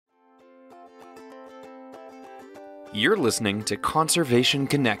You're listening to Conservation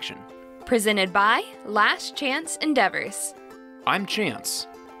Connection. Presented by Last Chance Endeavors. I'm Chance.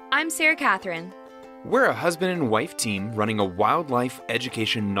 I'm Sarah Catherine. We're a husband and wife team running a wildlife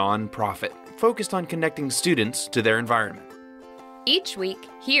education nonprofit focused on connecting students to their environment. Each week,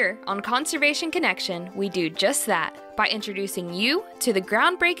 here on Conservation Connection, we do just that by introducing you to the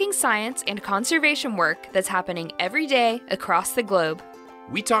groundbreaking science and conservation work that's happening every day across the globe.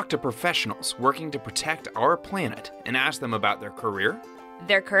 We talk to professionals working to protect our planet and ask them about their career,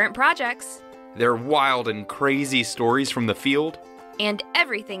 their current projects, their wild and crazy stories from the field, and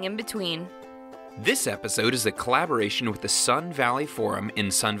everything in between. This episode is a collaboration with the Sun Valley Forum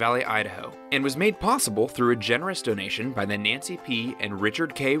in Sun Valley, Idaho, and was made possible through a generous donation by the Nancy P. and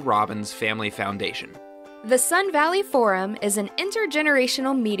Richard K. Robbins Family Foundation. The Sun Valley Forum is an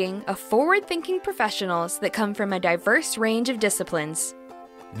intergenerational meeting of forward-thinking professionals that come from a diverse range of disciplines.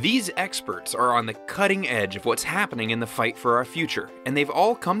 These experts are on the cutting edge of what's happening in the fight for our future, and they've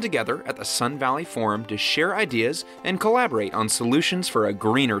all come together at the Sun Valley Forum to share ideas and collaborate on solutions for a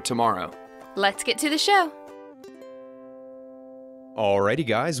greener tomorrow. Let's get to the show. Alrighty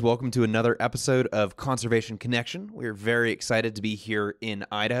guys, welcome to another episode of Conservation Connection. We're very excited to be here in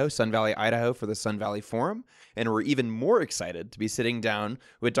Idaho, Sun Valley, Idaho, for the Sun Valley Forum, and we're even more excited to be sitting down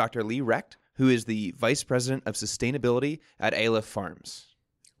with Dr. Recht, who is the Vice President of Sustainability at Aleph Farms.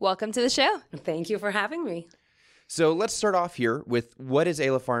 Welcome to the show. Thank you for having me. So let's start off here with what is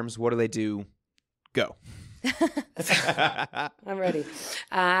Aleph Farms? What do they do? Go. I'm ready.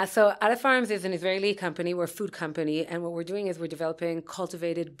 So Aleph Farms is an Israeli company. We're a food company. And what we're doing is we're developing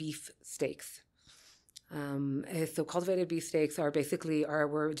cultivated beef steaks. So cultivated beef steaks are basically,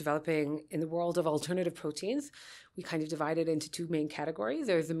 we're developing in the world of alternative proteins. We kind of divide it into two main categories.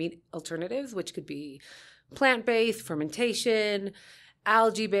 There's the meat alternatives, which could be plant-based, fermentation,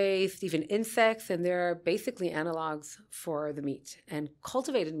 algae-based, even insects, and they're basically analogs for the meat. And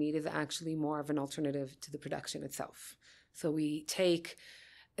cultivated meat is actually more of an alternative to the production itself. So we take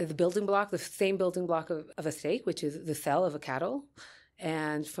the building block, the same building block of a steak, which is the cell of a cattle,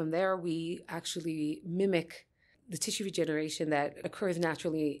 and from there we actually mimic the tissue regeneration that occurs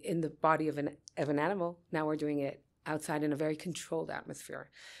naturally in the body of an animal. Now we're doing it outside in a very controlled atmosphere,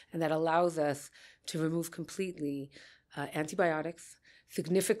 and that allows us to remove completely antibiotics,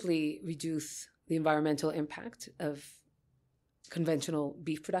 significantly reduce the environmental impact of conventional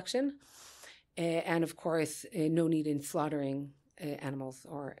beef production, and of course, no need in slaughtering animals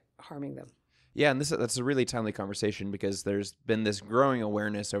or harming them. Yeah, and that's a really timely conversation because there's been this growing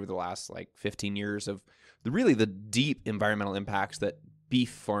awareness over the last 15 years of the deep environmental impacts that beef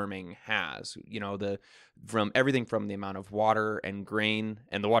farming has. From everything from the amount of water and grain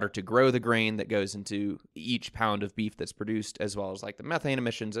and the water to grow the grain that goes into each pound of beef that's produced, as well as the methane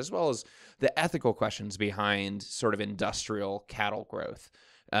emissions, as well as the ethical questions behind sort of industrial cattle growth.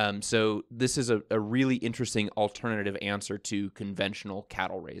 So this is a really interesting alternative answer to conventional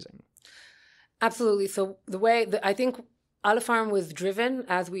cattle raising. Absolutely. So I think Aleph Farm was driven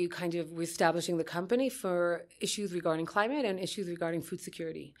as we kind of were establishing the company for issues regarding climate and issues regarding food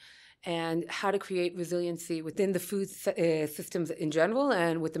security and how to create resiliency within the food systems in general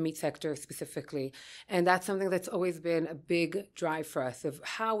and with the meat sector specifically. And that's something that's always been a big drive for us of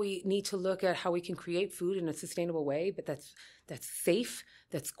how we need to look at how we can create food in a sustainable way, but that's safe,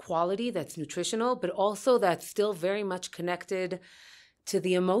 that's quality, that's nutritional, but also that's still very much connected to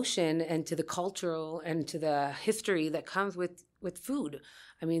the emotion and to the cultural and to the history that comes with food.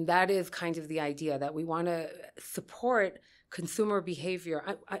 I mean, that is kind of the idea that we want to support consumer behavior.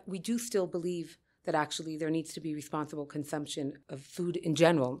 We do still believe that actually there needs to be responsible consumption of food in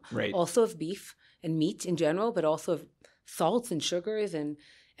general, right. Also of beef and meat in general, but also of salts and sugars and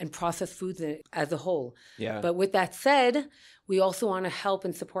processed foods as a whole. Yeah. But with that said, we also want to help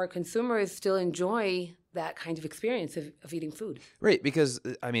and support consumers still enjoy that kind of experience of eating food. Right, because,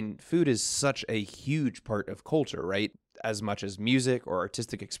 food is such a huge part of culture, right? As much as music or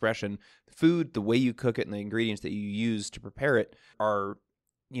artistic expression, food, the way you cook it and the ingredients that you use to prepare it are,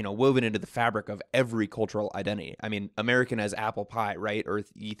 woven into the fabric of every cultural identity. American as apple pie, right? Or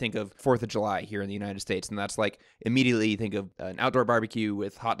you think of 4th of July here in the United States, and that's immediately you think of an outdoor barbecue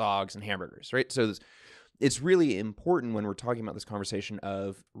with hot dogs and hamburgers, right? So it's really important when we're talking about this conversation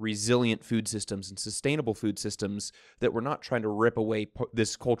of resilient food systems and sustainable food systems that we're not trying to rip away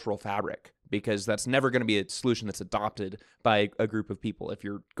this cultural fabric, because that's never going to be a solution that's adopted by a group of people if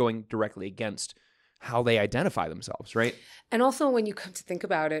you're going directly against how they identify themselves, right? And also when you come to think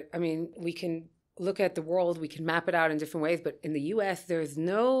about it, we can look at the world, we can map it out in different ways, but in the U.S., there's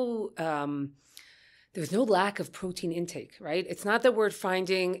no there's no lack of protein intake, right? It's not that we're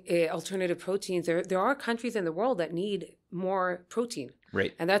finding alternative proteins. There are countries in the world that need more protein.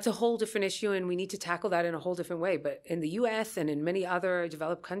 Right. And that's a whole different issue, and we need to tackle that in a whole different way. But in the US and in many other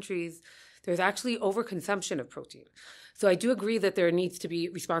developed countries, there's actually overconsumption of protein. So I do agree that there needs to be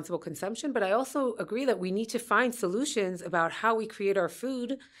responsible consumption, but I also agree that we need to find solutions about how we create our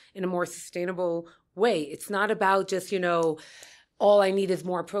food in a more sustainable way. It's not about just, all I need is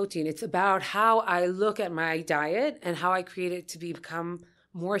more protein. It's about how I look at my diet and how I create it to become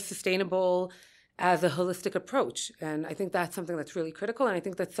more sustainable as a holistic approach. And I think that's something that's really critical. And I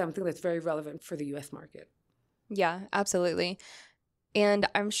think that's something that's very relevant for the US market. Yeah, absolutely. And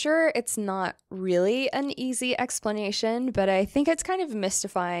I'm sure it's not really an easy explanation, but I think it's kind of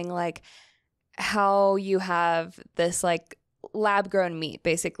mystifying, like how you have this like lab grown meat,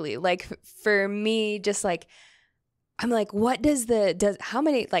 basically. Like for me, just like, I'm like, what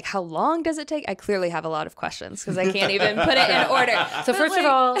how long does it take? I clearly have a lot of questions because I can't even put it in order. So first of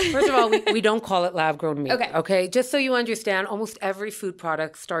all, we don't call it lab grown meat. Okay. Just so you understand, almost every food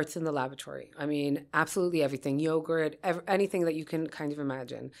product starts in the laboratory. I mean, absolutely everything, yogurt, anything that you can kind of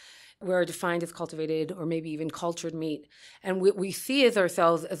imagine. We're defined as cultivated or maybe even cultured meat. And what we see as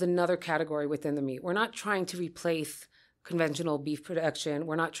ourselves as another category within the meat. We're not trying to replace conventional beef production.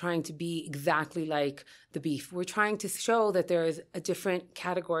 We're not trying to be exactly like the beef. We're trying to show that there is a different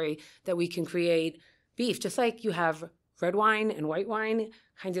category that we can create beef, just like you have red wine and white wine,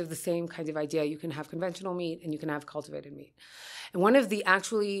 kind of the same kind of idea. You can have conventional meat and you can have cultivated meat. And one of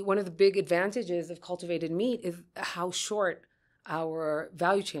the big advantages of cultivated meat is how short our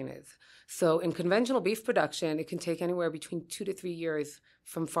value chain is. So in conventional beef production, it can take anywhere between 2 to 3 years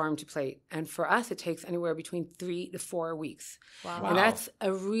from farm to plate. And for us, it takes anywhere between 3 to 4 weeks. Wow. And that's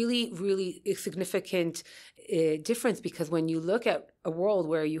a really, really significant difference, because when you look at a world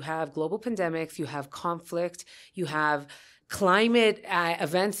where you have global pandemics, you have conflict, you have climate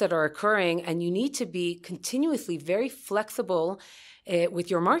events that are occurring, and you need to be continuously very flexible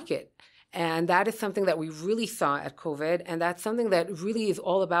with your market. And that is something that we really saw at COVID. And that's something that really is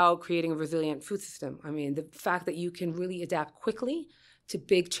all about creating a resilient food system. I mean, the fact that you can really adapt quickly to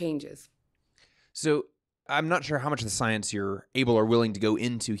big changes. So I'm not sure how much of the science you're able or willing to go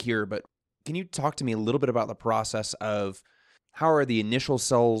into here, but can you talk to me a little bit about the process of how are the initial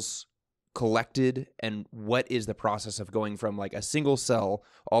cells collected and what is the process of going from like a single cell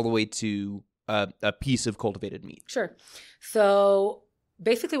all the way to a piece of cultivated meat? Sure. So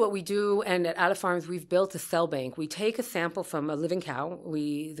basically what we do, and at Aleph Farms, we've built a cell bank. We take a sample from a living cow.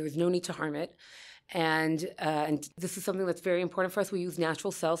 There's no need to harm it. And this is something that's very important for us. We use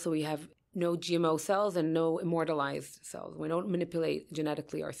natural cells, so we have no GMO cells and no immortalized cells. We don't manipulate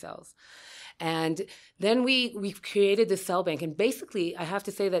genetically our cells. And then we've created this cell bank. And basically, I have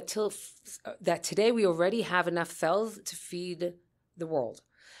to say that today we already have enough cells to feed the world.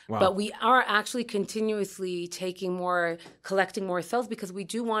 Wow. But we are actually continuously collecting more cells, because we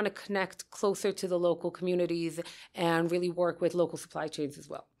do want to connect closer to the local communities and really work with local supply chains as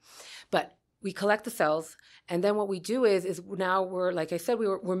well. But we collect the cells, and then what we do is now like I said,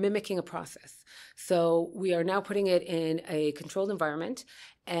 we're mimicking a process. So we are now putting it in a controlled environment,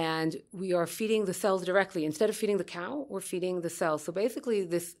 and we are feeding the cells directly. Instead of feeding the cow, we're feeding the cells. So basically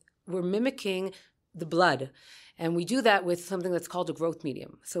we're mimicking the blood. And we do that with something that's called a growth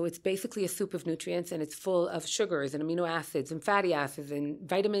medium. So it's basically a soup of nutrients, and it's full of sugars and amino acids and fatty acids and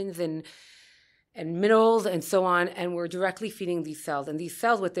vitamins and minerals and so on. And we're directly feeding these cells. And these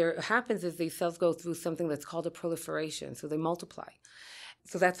cells, what happens is these cells go through something that's called a proliferation. So they multiply.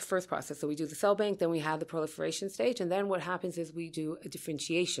 So that's the first process. So we do the cell bank, then we have the proliferation stage, and then what happens is we do a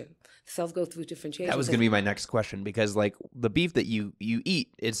differentiation. The cells go through differentiation. That was going to be my next question, because like the beef that you eat,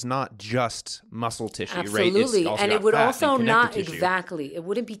 it's not just muscle tissue, absolutely. Right? It's also and it would also not tissue. Exactly. It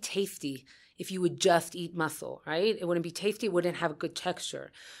wouldn't be tasty if you would just eat muscle, right? It wouldn't be tasty. It wouldn't have a good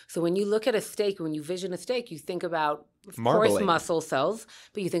texture. So when you look at a steak, when you vision a steak, you think about, of course, muscle cells,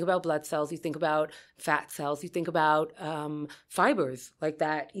 but you think about blood cells, you think about fat cells, you think about fibers like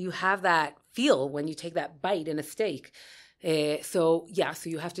that. You have that feel when you take that bite in a steak. So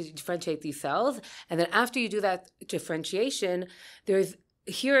you have to differentiate these cells. And then after you do that differentiation,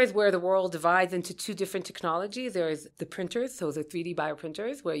 here is where the world divides into two different technologies. There's the printers, so the 3D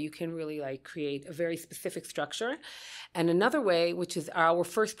bioprinters, where you can really create a very specific structure. And another way, which is our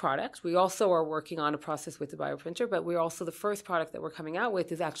first product, we also are working on a process with the bioprinter, but we're also the first product that we're coming out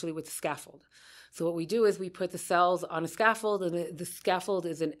with is actually with the scaffold. So what we do is we put the cells on a scaffold, and the scaffold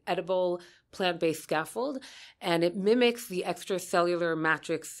is an edible plant-based scaffold, and it mimics the extracellular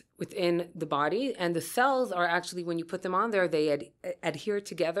matrix within the body. And the cells are actually, when you put them on there, they adhere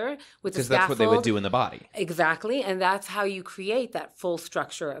together with the scaffold. Because that's what they would do in the body. Exactly. And that's how you create that full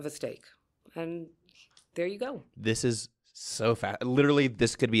structure of a steak. And there you go. This is so fast. Literally,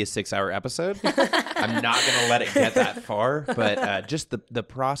 this could be a 6-hour episode. I'm not going to let it get that far, but just the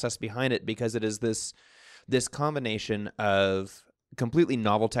process behind it, because it is this combination of completely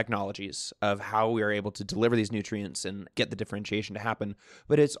novel technologies of how we are able to deliver these nutrients and get the differentiation to happen.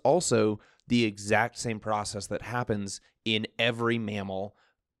 But it's also the exact same process that happens in every mammal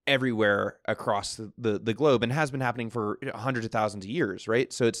everywhere across the globe, and has been happening for hundreds of thousands of years,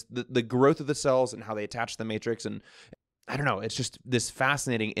 right? So it's the growth of the cells and how they attach to the matrix. And I don't know, it's just this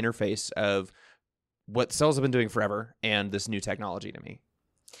fascinating interface of what cells have been doing forever and this new technology to me.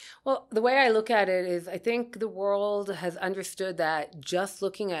 Well, the way I look at it is, I think the world has understood that just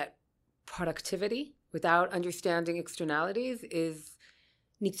looking at productivity without understanding externalities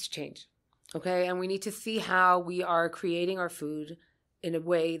needs to change. Okay? And we need to see how we are creating our food in a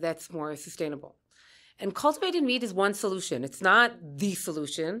way that's more sustainable. And cultivated meat is one solution. It's not the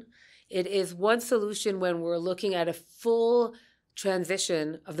solution. It is one solution when we're looking at a full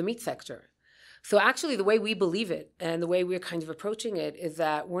transition of the meat sector. So actually, the way we believe it and the way we're kind of approaching it is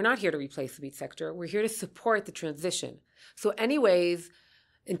that we're not here to replace the meat sector. We're here to support the transition. So anyways,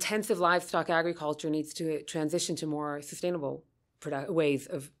 intensive livestock agriculture needs to transition to more sustainable ways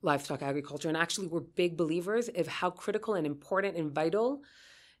of livestock agriculture. And actually, we're big believers of how critical and important and vital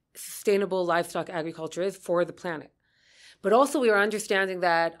sustainable livestock agriculture is for the planet. But also, we are understanding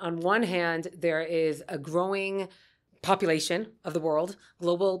that on one hand, there is a growing population of the world.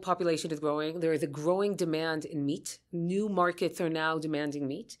 Global population is growing. There is a growing demand in meat. New markets are now demanding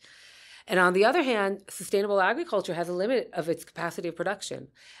meat. And on the other hand, sustainable agriculture has a limit of its capacity of production.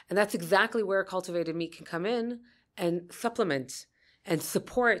 And that's exactly where cultivated meat can come in and supplement and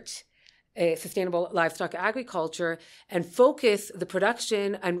support a sustainable livestock agriculture and focus the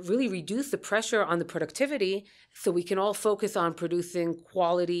production and really reduce the pressure on the productivity so we can all focus on producing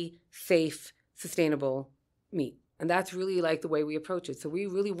quality, safe, sustainable meat. And that's really like the way we approach it. So we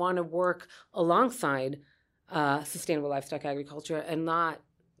really want to work alongside sustainable livestock agriculture and not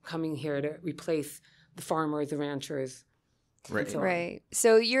coming here to replace the farmers, the ranchers. Right. So Right.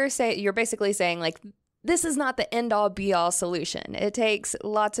 So you're basically saying, like, this is not the end all be all solution. It takes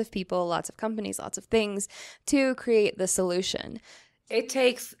lots of people, lots of companies, lots of things to create the solution. It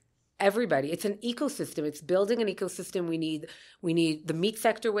takes everybody. It's an ecosystem. It's building an ecosystem. We need the meat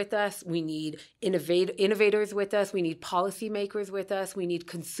sector with us. We need innovators with us. We need policymakers with us. We need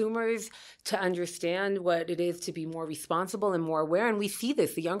consumers to understand what it is to be more responsible and more aware. And we see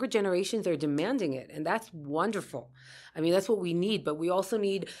this. The younger generations are demanding it, and that's wonderful. I mean, that's what we need. But we also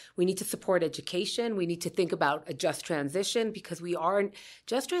need to support education. We need to think about a just transition, because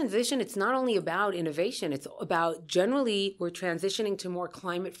just transition. It's not only about innovation. It's about generally we're transitioning to more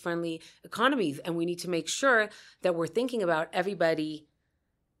climate-friendly economies. And we need to make sure that we're thinking about everybody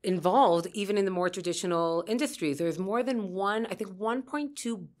involved, even in the more traditional industries. There's more than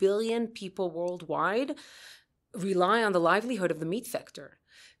 1.2 billion people worldwide rely on the livelihood of the meat sector.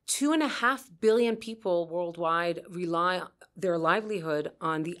 2.5 billion people worldwide rely their livelihood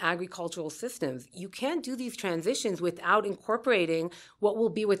on the agricultural systems. You can't do these transitions without incorporating what will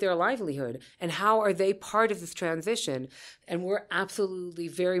be with their livelihood and how are they part of this transition. And we're absolutely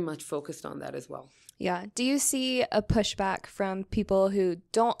very much focused on that as well. Yeah. Do you see a pushback from people who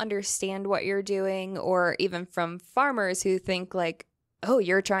don't understand what you're doing, or even from farmers who think like, oh,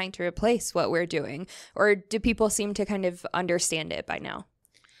 you're trying to replace what we're doing? Or do people seem to kind of understand it by now?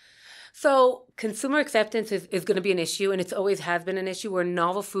 So consumer acceptance is going to be an issue, and it's always has been an issue. We're a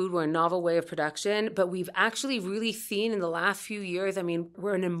novel food. We're a novel way of production, but we've actually really seen in the last few years, I mean,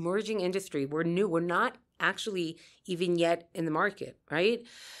 we're an emerging industry. We're new. We're not actually even yet in the market, right?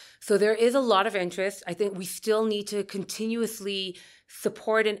 So there is a lot of interest. I think we still need to continuously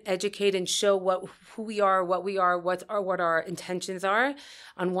support and educate and show who we are, what our intentions are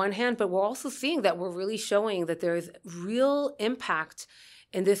on one hand, but we're also seeing that we're really showing that there is real impact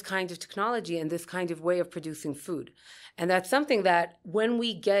in this kind of technology and this kind of way of producing food. And that's something that when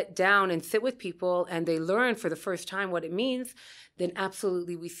we get down and sit with people and they learn for the first time what it means, then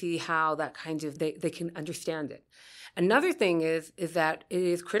absolutely we see how that kind of, they can understand it. Another thing is that it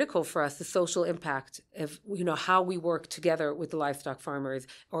is critical for us, the social impact of, how we work together with the livestock farmers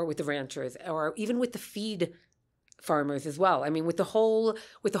or with the ranchers or even with the feed farmers as well. I mean, with the whole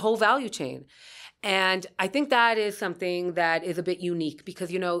value chain. And I think that is something that is a bit unique because,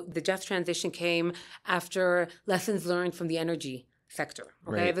 the just transition came after lessons learned from the energy sector.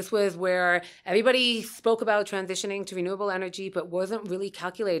 Okay. Right. This was where everybody spoke about transitioning to renewable energy, but wasn't really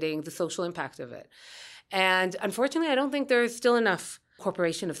calculating the social impact of it. And unfortunately, I don't think there's still enough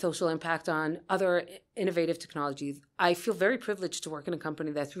incorporation of social impact on other innovative technologies. I feel very privileged to work in a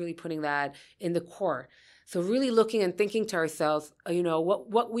company that's really putting that in the core. So really looking and thinking to ourselves,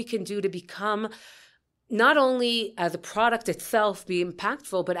 what we can do to become not only as a product itself be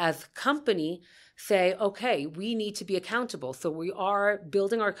impactful, but as a company say, okay, we need to be accountable. So we are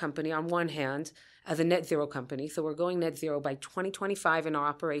building our company on one hand as a net zero company. So we're going net zero by 2025 in our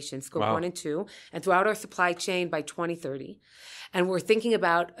operations, scope 1 and 2, and throughout our supply chain by 2030. And we're thinking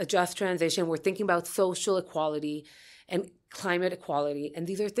about a just transition. We're thinking about social equality and climate equality. And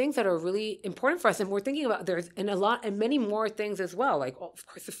these are things that are really important for us. And we're thinking about many more things as well, like, of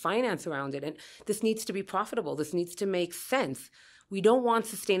course, the finance around it. And this needs to be profitable. This needs to make sense. We don't want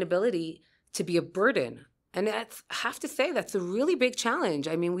sustainability to be a burden. And I have to say, that's a really big challenge.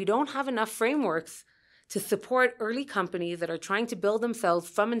 I mean, we don't have enough frameworks to support early companies that are trying to build themselves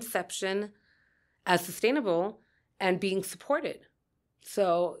from inception as sustainable and being supported.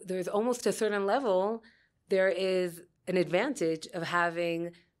 So there's almost a certain level, there is an advantage of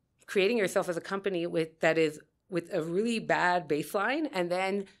creating yourself as a company with a really bad baseline, and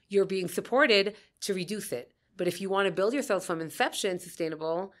then you're being supported to reduce it. But if you want to build yourself from inception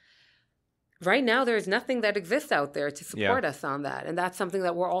sustainable, right now there's nothing that exists out there to support us on that. And that's something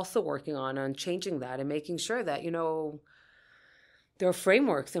that we're also working on changing that and making sure that, there are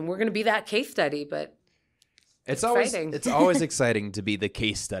frameworks, and we're going to be that case study, but it's always exciting to be the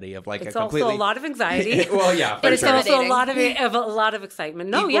case study of it's also a lot of anxiety. Well, yeah, but it's also a lot of excitement.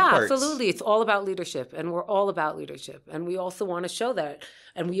 No, Equal yeah, parts. absolutely. It's all about leadership, and we're all about leadership, and we also want to show that.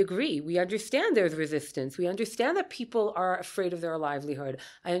 And we agree. We understand there's resistance. We understand that people are afraid of their livelihood.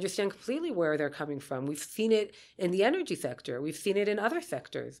 I understand completely where they're coming from. We've seen it in the energy sector. We've seen it in other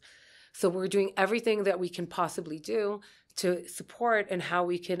sectors. So we're doing everything that we can possibly do to support and how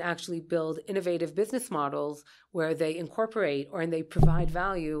we can actually build innovative business models where they incorporate and they provide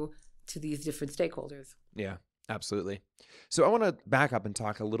value to these different stakeholders. Yeah, absolutely. So I want to back up and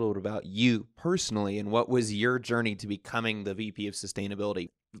talk a little bit about you personally and what was your journey to becoming the VP of Sustainability.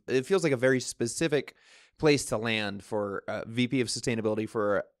 It feels like a very specific place to land for VP of Sustainability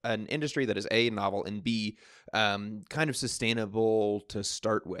for an industry that is A, novel, and B, kind of sustainable to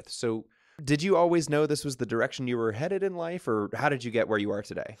start with. So did you always know this was the direction you were headed in life, or how did you get where you are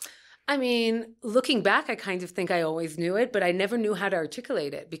today? I mean, looking back, I kind of think I always knew it, but I never knew how to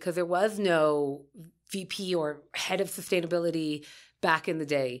articulate it because there was no VP or head of sustainability back in the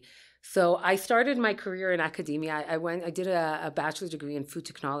day. So I started my career in academia. I did a bachelor's degree in food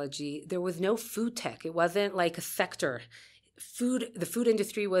technology. There was no food tech. It wasn't like a sector. The food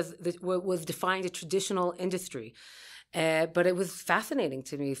industry was defined a traditional industry. But it was fascinating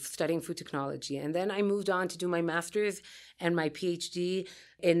to me studying food technology. And then I moved on to do my master's and my PhD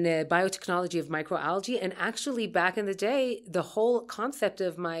in biotechnology of microalgae. And actually, back in the day, the whole concept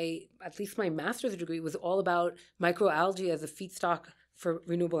of at least my master's degree was all about microalgae as a feedstock for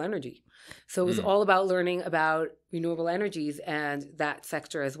renewable energy. So it was all about learning about renewable energies and that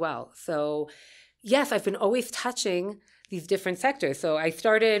sector as well. So yes, I've been always touching these different sectors. So I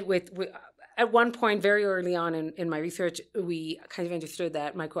started with at one point, very early on in my research, we kind of understood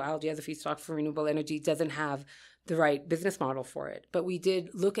that microalgae as a feedstock for renewable energy doesn't have the right business model for it. But we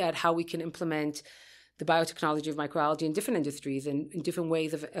did look at how we can implement the biotechnology of microalgae in different industries and in different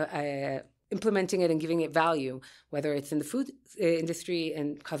ways of implementing it and giving it value, whether it's in the food industry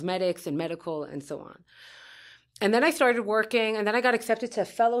and cosmetics and medical and so on. And then I started working, and then I got accepted to a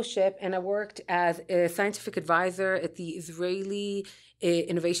fellowship, and I worked as a scientific advisor at the Israeli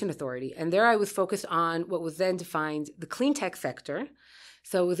Innovation Authority. And there I was focused on what was then defined the clean tech sector.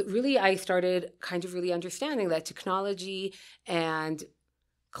 So it was really, I started kind of really understanding that technology and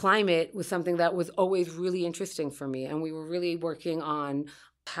climate was something that was always really interesting for me. And we were really working on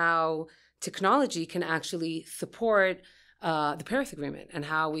how technology can actually support the Paris Agreement and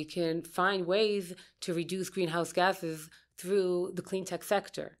how we can find ways to reduce greenhouse gases through the clean tech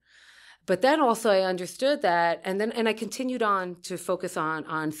sector. But then also I understood that, and I continued on to focus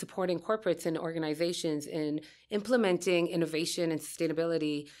on supporting corporates and organizations in implementing innovation and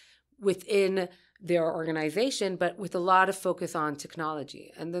sustainability within their organization, but with a lot of focus on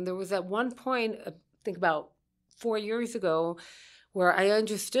technology. And then there was at one point, I think about 4 years ago, where I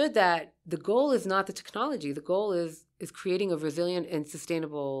understood that the goal is not the technology. The goal is creating a resilient and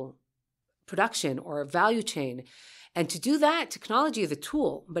sustainable production or value chain. And to do that, technology is a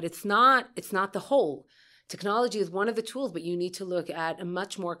tool, but it's not the whole. Technology is one of the tools, but you need to look at a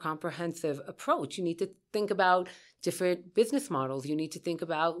much more comprehensive approach. You need to think about different business models. You need to think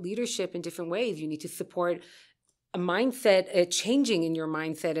about leadership in different ways. You need to support a mindset, changing in your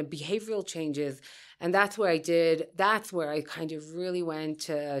mindset and behavioral changes. And that's what I did. That's where I kind of really went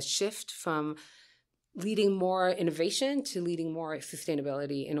to shift from leading more innovation to leading more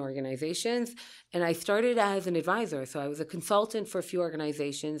sustainability in organizations. And I started as an advisor. So I was a consultant for a few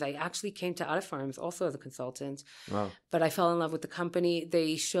organizations. I actually came to Aleph Farms also as a consultant. Wow. But I fell in love with the company.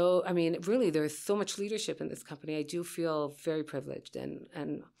 Really, there's so much leadership in this company. I do feel very privileged.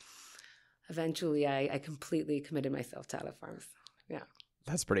 And eventually I completely committed myself to Aleph Farms. Yeah.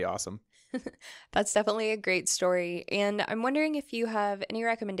 That's pretty awesome. That's definitely a great story. And I'm wondering if you have any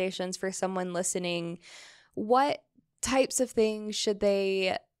recommendations for someone listening. What types of things should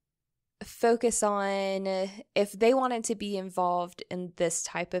they focus on if they wanted to be involved in this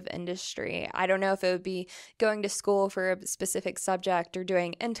type of industry? I don't know if it would be going to school for a specific subject or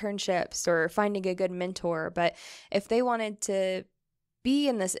doing internships or finding a good mentor, but if they wanted to be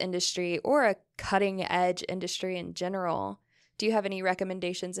in this industry or a cutting edge industry in general, do you have any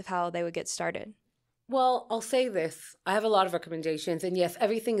recommendations of how they would get started? Well, I'll say this. I have a lot of recommendations. And yes,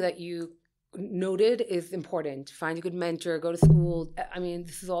 everything that you noted is important. Find a good mentor, go to school. I mean,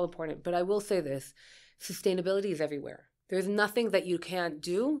 this is all important. But I will say this. Sustainability is everywhere. There's nothing that you can't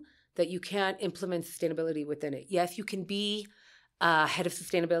do that you can't implement sustainability within it. Yes, you can be head of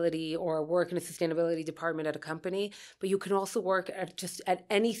sustainability or work in a sustainability department at a company, but you can also work at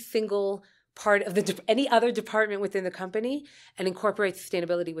any single part of any other department within the company and incorporate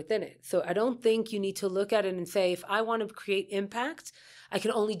sustainability within it. So I don't think you need to look at it and say, if I want to create impact, I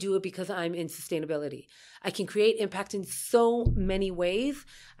can only do it because I'm in sustainability. I can create impact in so many ways.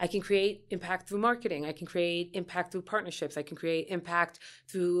 I can create impact through marketing. I can create impact through partnerships. I can create impact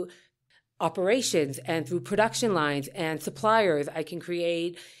through operations and through production lines and suppliers. I can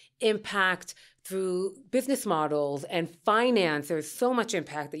create impact through business models and finance. There's so much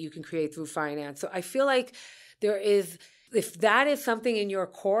impact that you can create through finance. So I feel like if that is something in your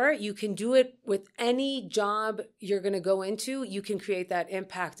core, you can do it with any job you're going to go into. You can create that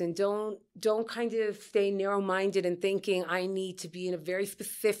impact, and don't kind of stay narrow-minded and thinking I need to be in a very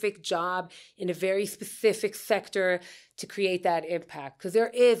specific job in a very specific sector to create that impact. Because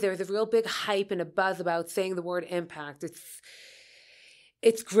there's a real big hype and a buzz about saying the word impact.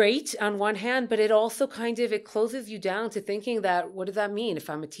 It's great on one hand, but it also it closes you down to thinking that, what does that mean?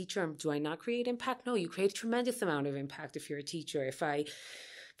 If I'm a teacher, do I not create impact? No, you create a tremendous amount of impact if you're a teacher. If I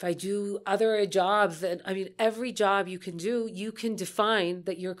do other jobs, every job you can do, you can define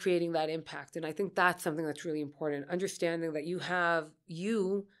that you're creating that impact. And I think that's something that's really important. Understanding that you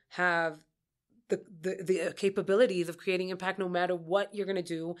have the capabilities of creating impact no matter what you're going to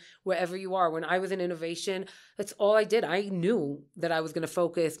do, wherever you are. When I was in innovation, that's all I did. I knew that I was going to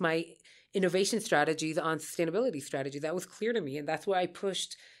focus my innovation strategies on sustainability strategies. That was clear to me. And that's why I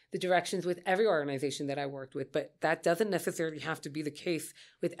pushed the directions with every organization that I worked with. But that doesn't necessarily have to be the case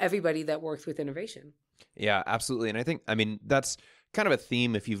with everybody that works with innovation. Yeah, absolutely. And I think, that's kind of a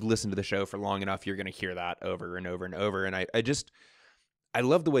theme. If you've listened to the show for long enough, you're going to hear that over and over and over. And I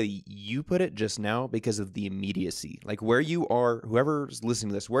love the way you put it just now because of the immediacy. Like where you are, whoever's listening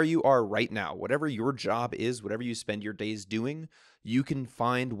to this, where you are right now, whatever your job is, whatever you spend your days doing, you can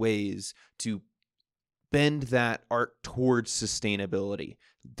find ways to bend that art towards sustainability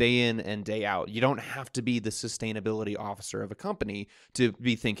day in and day out. You don't have to be the sustainability officer of a company to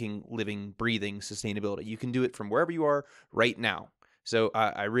be thinking, living, breathing sustainability. You can do it from wherever you are right now. So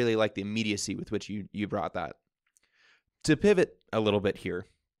I really like the immediacy with which you brought that. To pivot a little bit here,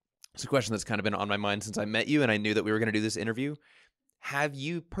 it's a question that's kind of been on my mind since I met you and I knew that we were going to do this interview. Have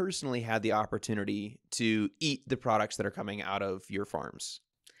you personally had the opportunity to eat the products that are coming out of your farms?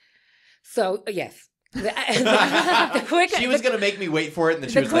 So, yes. She was going to make me wait for it, and then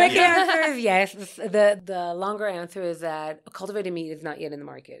she was like, yeah. The quick answer is yes. The longer answer is that cultivated meat is not yet in the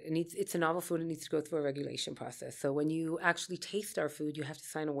market. It's a novel food. It needs to go through a regulation process. So when you actually taste our food, you have to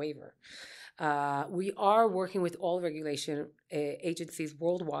sign a waiver. We are working with all regulation agencies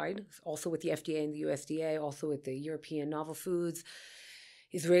worldwide, also with the FDA and the USDA, also with the European Novel Foods,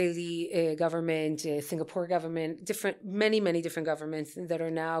 Israeli government, Singapore government, many different governments that are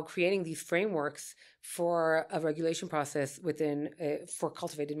now creating these frameworks for a regulation process for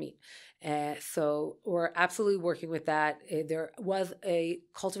cultivated meat. So we're absolutely working with that. There was a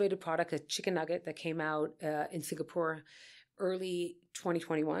cultivated product, a chicken nugget that came out in Singapore early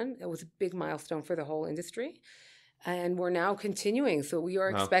 2021. It was a big milestone for the whole industry. And we're now continuing. So we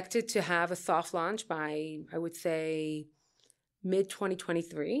are Wow. expected to have a soft launch by, I would say,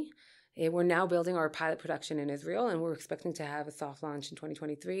 mid-2023. We're now building our pilot production in Israel, and we're expecting to have a soft launch in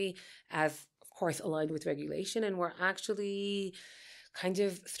 2023, as, of course, aligned with regulation. And we're actually kind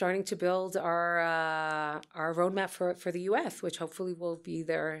of starting to build our roadmap for the U.S., which hopefully will be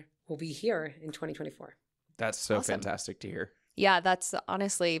here in 2024. That's so Awesome. fantastic to hear. Yeah, that's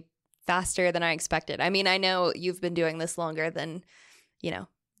honestly faster than I expected. I mean, I know you've been doing this longer than,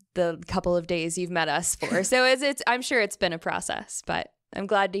 the couple of days you've met us for. So it's I'm sure it's been a process, but I'm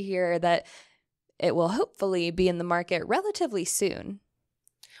glad to hear that it will hopefully be in the market relatively soon.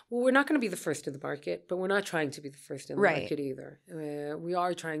 Well, we're not going to be the first in the market, but we're not trying to be the first in the Right. market either. We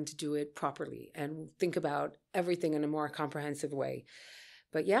are trying to do it properly and think about everything in a more comprehensive way.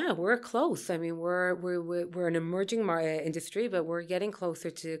 But yeah, we're close. I mean, we're an emerging industry, but we're getting closer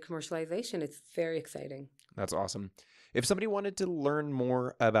to commercialization. It's very exciting. That's awesome. If somebody wanted to learn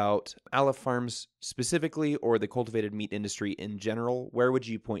more about Aleph Farms specifically or the cultivated meat industry in general, where would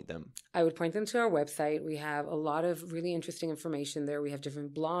you point them? I would point them to our website. We have a lot of really interesting information there. We have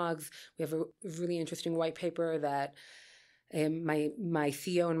different blogs. We have a really interesting white paper that my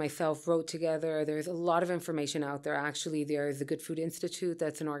CEO and myself wrote together. There's a lot of information out there. Actually, there's the Good Food Institute.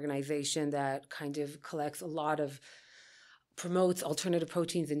 That's an organization that kind of collects promotes alternative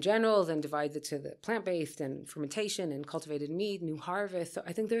proteins in general, then divides it to the plant-based and fermentation and cultivated meat, new harvest. So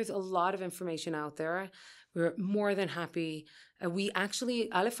I think there's a lot of information out there. We're more than happy.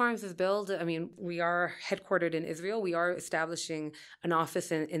 Aleph Farms is we are headquartered in Israel. We are establishing an office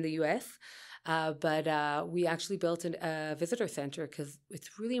in the US. But we actually built a visitor center because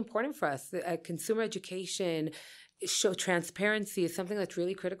it's really important for us. Consumer education, show transparency is something that's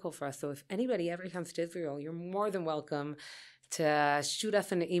really critical for us. So if anybody ever comes to Israel, you're more than welcome to shoot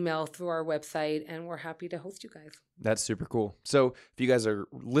us an email through our website, and we're happy to host you guys. That's super cool. So if you guys are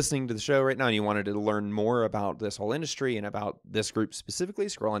listening to the show right now and you wanted to learn more about this whole industry and about this group specifically,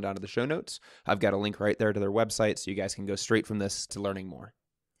 scrolling down to the show notes, I've got a link right there to their website so you guys can go straight from this to learning more.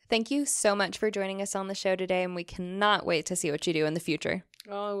 Thank you so much for joining us on the show today, and we cannot wait to see what you do in the future.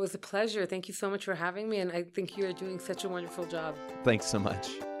 Oh, it was a pleasure. Thank you so much for having me, and I think you're doing such a wonderful job. Thanks so much.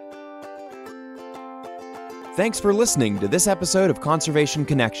 Thanks for listening to this episode of Conservation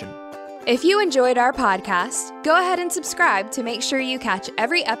Connection. If you enjoyed our podcast, go ahead and subscribe to make sure you catch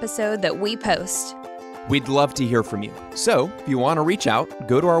every episode that we post. We'd love to hear from you. So if you want to reach out,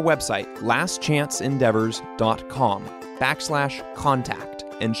 go to our website, lastchanceendeavors.com/contact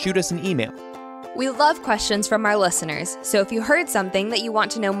and shoot us an email. We love questions from our listeners, so if you heard something that you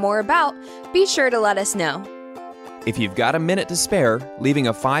want to know more about, be sure to let us know. If you've got a minute to spare, leaving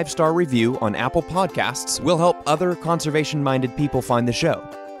a 5-star review on Apple Podcasts will help other conservation-minded people find the show.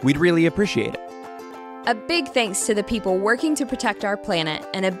 We'd really appreciate it. A big thanks to the people working to protect our planet,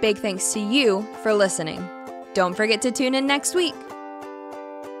 and a big thanks to you for listening. Don't forget to tune in next week.